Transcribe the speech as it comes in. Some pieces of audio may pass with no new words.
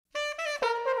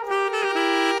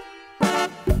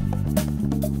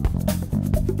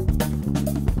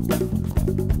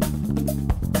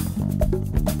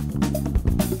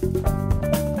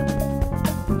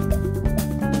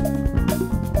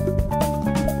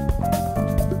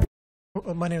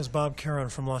Well, my name is Bob Caron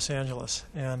from Los Angeles,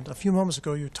 and a few moments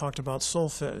ago you talked about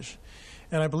solfège.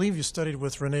 And I believe you studied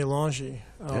with Renee McHale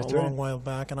a long while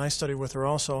back, and I studied with her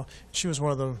also. She was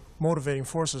one of the motivating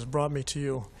forces that brought me to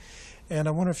you. And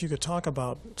I wonder if you could talk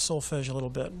about solfège a little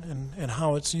bit and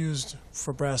how it's used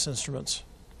for brass instruments.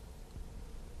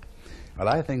 Well,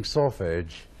 I think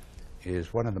solfège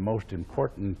is one of the most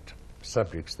important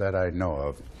subjects that I know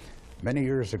of. Many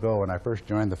years ago, when I first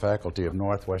joined the faculty of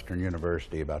Northwestern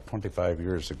University, about 25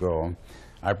 years ago,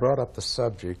 I brought up the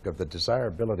subject of the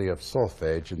desirability of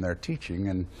solfège in their teaching,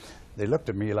 and they looked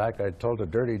at me like I'd told a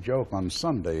dirty joke on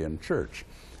Sunday in church,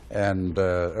 and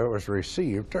it was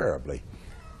received terribly.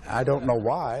 I don't know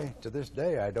why. To this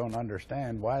day, I don't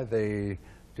understand why they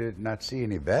did not see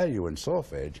any value in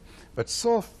solfège, but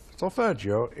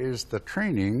solfeggio is the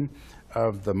training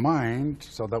of the mind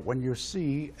so that when you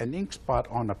see an ink spot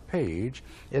on a page,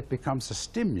 it becomes a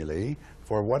stimuli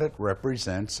for what it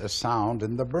represents as sound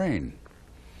in the brain.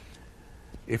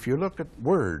 If you look at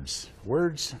words,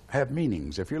 words have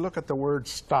meanings. If you look at the word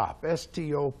stop,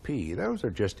 S-T-O-P, those are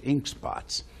just ink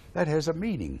spots. That has a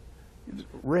meaning.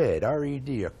 Red,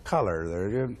 R-E-D, a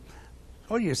color.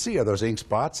 All you see are those ink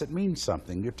spots. It means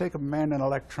something. You take a man in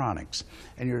electronics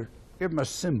and you give him a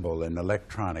symbol in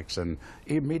electronics, and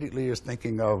he immediately is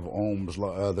thinking of Ohm's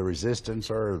law, the resistance,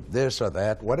 or this or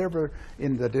that, whatever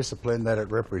in the discipline that it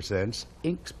represents.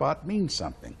 Ink spot means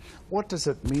something. What does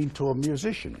it mean to a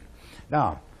musician?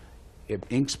 Now, if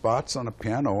ink spots on a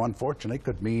piano, unfortunately,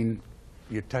 could mean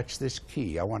you touch this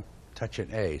key. I want to touch an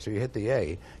A. So you hit the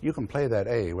A. You can play that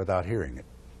A without hearing it.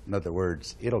 In other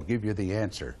words, it'll give you the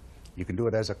answer. You can do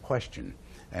it as a question,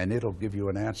 and it'll give you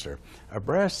an answer. A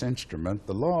brass instrument,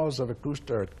 the laws of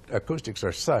acoustics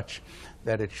are such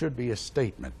that it should be a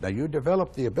statement. Now, you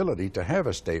develop the ability to have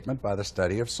a statement by the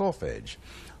study of solfège.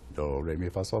 Do, re, mi,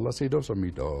 fa, sol, la, si, do, so,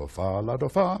 mi, do, fa, la, do,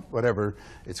 fa, whatever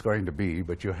it's going to be,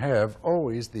 but you have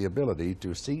always the ability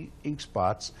to see ink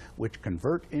spots which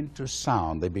convert into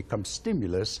sound. They become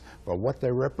stimulus for what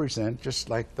they represent, just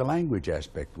like the language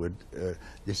aspect would.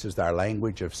 This is our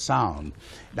language of sound.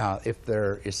 Now, if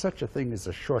there is such a thing as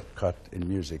a shortcut in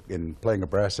music, in playing a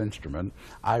brass instrument,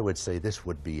 I would say this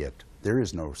would be it. There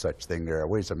is no such thing. There are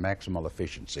ways of maximal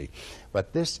efficiency.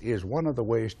 But this is one of the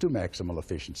ways to maximal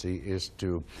efficiency, is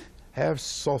to have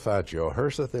solfeggio.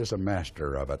 Herseth is a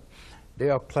master of it.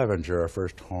 Dale Clevenger, our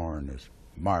first horn, is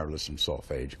marvelous in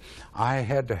solfège. I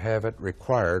had to have it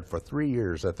required for 3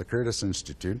 years at the Curtis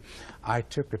Institute. I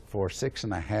took it for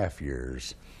 6.5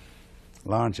 years.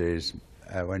 Lange's,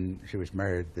 when she was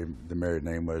married, the married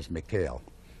name was McHale,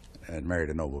 and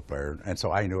married a Nobel player, and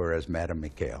so I knew her as Madame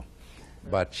McHale.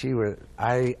 But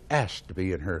I asked to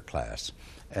be in her class,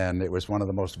 and it was one of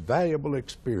the most valuable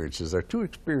experiences. There are 2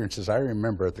 experiences I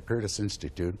remember at the Curtis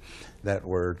Institute that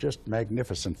were just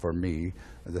magnificent for me.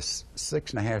 The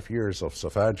 6.5 years of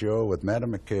solfeggio with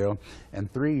Madame McHale,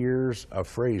 and 3 years of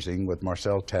phrasing with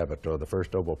Marcel Tabuteau, the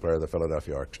first oboe player of the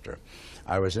Philadelphia Orchestra.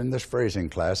 I was in this phrasing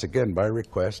class, again by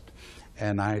request,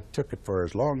 and I took it for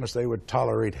as long as they would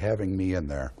tolerate having me in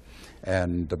there.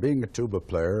 And being a tuba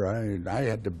player,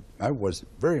 I was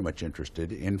very much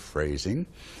interested in phrasing,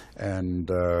 and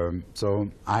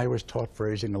so I was taught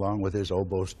phrasing along with his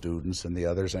oboe students and the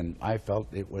others, and I felt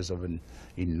it was of an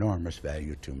enormous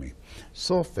value to me.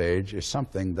 Solfège is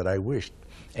something that I wished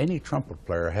any trumpet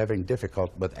player having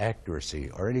difficulty with accuracy,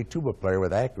 or any tuba player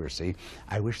with accuracy,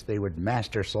 I wish they would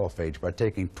master solfège by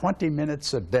taking 20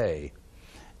 minutes a day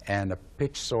and a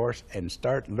pitch source and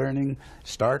start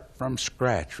from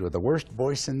scratch with the worst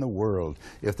voice in the world.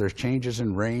 If there's changes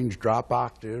in range, drop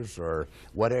octaves or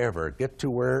whatever, get to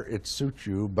where it suits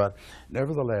you, but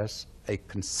nevertheless, a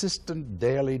consistent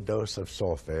daily dose of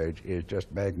solfège is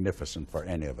just magnificent for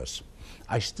any of us.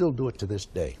 I still do it to this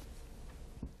day.